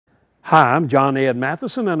Hi, I'm John Ed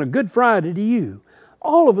Mathison, and a good Friday to you.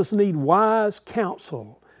 All of us need wise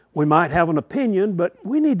counsel. We might have an opinion, but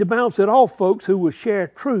we need to bounce it off folks who will share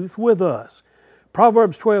truth with us.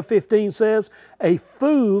 Proverbs 12:15 says, "A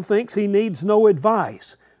fool thinks he needs no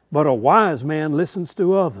advice, but a wise man listens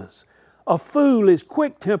to others." A fool is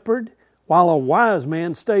quick-tempered, while a wise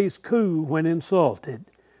man stays cool when insulted.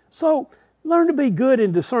 So, learn to be good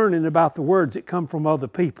and discerning about the words that come from other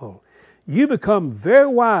people. You become very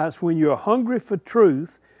wise when you're hungry for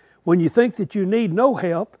truth. When you think that you need no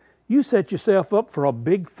help, you set yourself up for a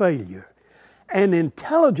big failure. An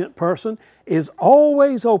intelligent person is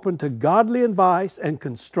always open to godly advice and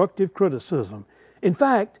constructive criticism. In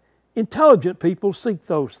fact, intelligent people seek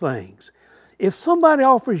those things. If somebody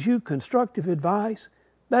offers you constructive advice,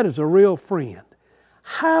 that is a real friend.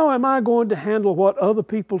 How am I going to handle what other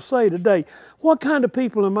people say today? What kind of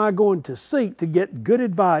people am I going to seek to get good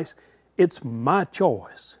advice? It's my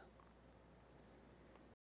choice.